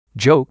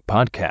Joke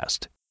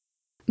Podcast.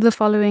 The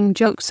following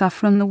jokes are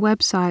from the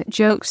website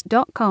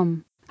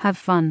jokes.com. Have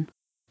fun.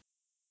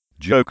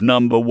 Joke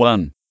number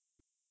 1.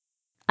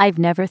 I've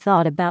never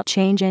thought about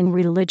changing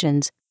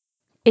religions.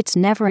 It's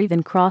never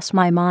even crossed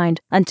my mind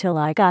until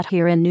I got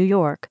here in New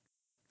York.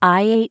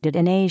 I ate at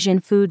an Asian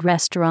food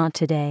restaurant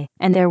today,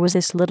 and there was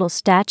this little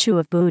statue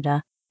of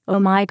Buddha. Oh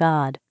my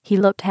God, he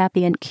looked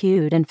happy and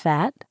cute and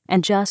fat,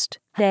 and just,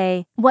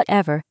 hey,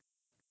 whatever.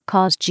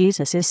 'Cause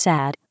Jesus is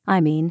sad. I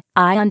mean,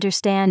 I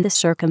understand the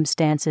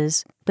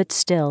circumstances, but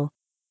still.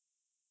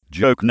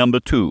 Joke number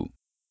 2.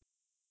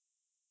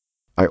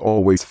 I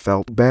always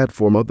felt bad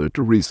for Mother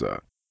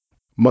Teresa.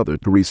 Mother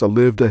Teresa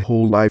lived a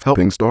whole life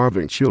helping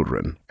starving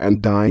children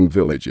and dying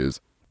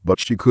villages, but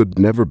she could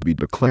never be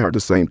declared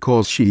a saint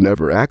cause she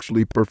never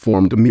actually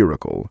performed a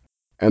miracle.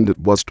 And it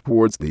was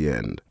towards the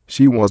end,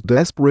 she was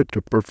desperate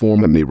to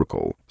perform a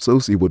miracle, so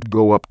she would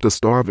go up to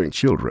starving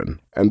children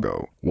and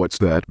go, "What's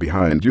that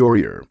behind your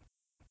ear?"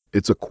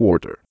 "It's a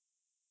quarter."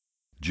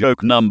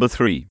 Joke number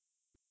 3.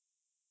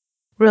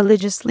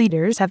 Religious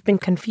leaders have been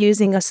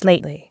confusing us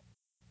lately.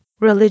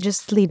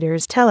 Religious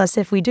leaders tell us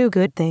if we do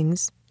good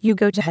things, you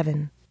go to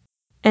heaven.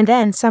 And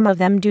then some of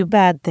them do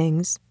bad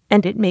things,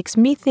 and it makes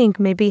me think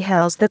maybe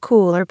hell's the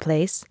cooler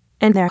place,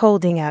 and they're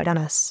holding out on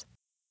us.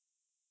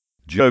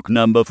 Joke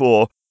number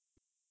 4.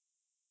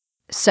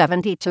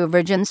 72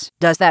 virgins,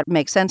 does that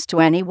make sense to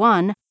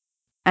anyone?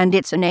 And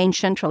it's an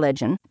ancient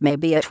religion,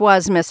 maybe it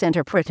was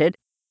misinterpreted.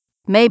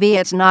 Maybe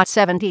it's not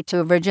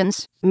 72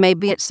 virgins,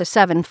 maybe it's a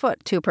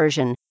 7'2"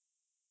 Persian.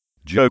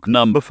 Joke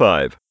number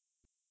 5.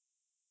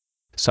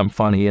 Some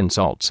funny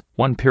insults.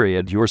 1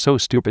 period, you're so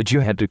stupid you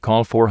had to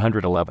call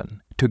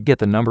 411 to get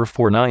the number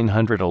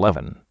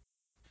 4911.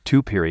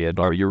 2 period,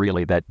 are you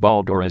really that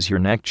bald or is your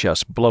neck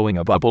just blowing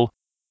a bubble?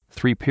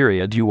 3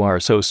 period, you are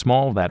so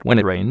small that when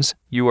it rains,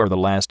 you are the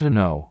last to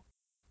know.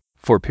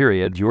 4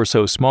 period, you're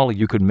so small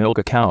you could milk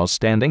a cow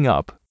standing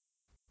up.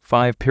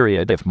 5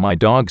 period, if my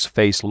dog's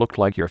face looked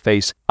like your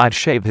face, I'd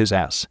shave his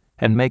ass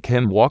and make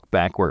him walk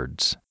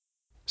backwards.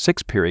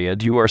 6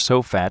 period, you are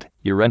so fat,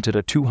 you rented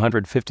a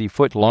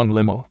 250-foot-long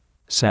limo,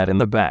 sat in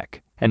the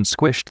back, and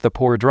squished the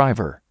poor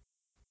driver.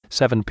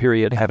 7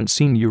 period, haven't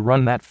seen you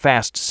run that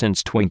fast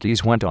since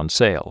Twinkies went on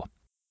sale.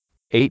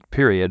 8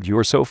 period,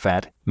 you're so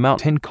fat,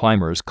 mountain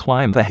climbers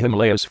climb the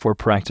Himalayas for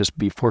practice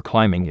before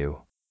climbing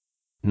you.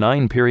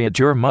 9 period,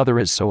 your mother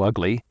is so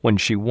ugly, when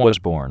she was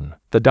born,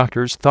 the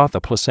doctors thought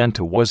the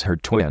placenta was her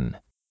twin.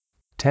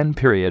 10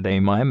 period, a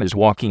mime is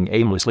walking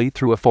aimlessly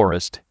through a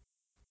forest.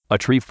 A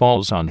tree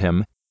falls on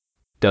him.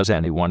 Does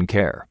anyone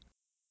care?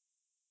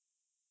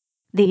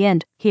 The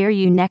end. Hear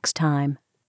you next time.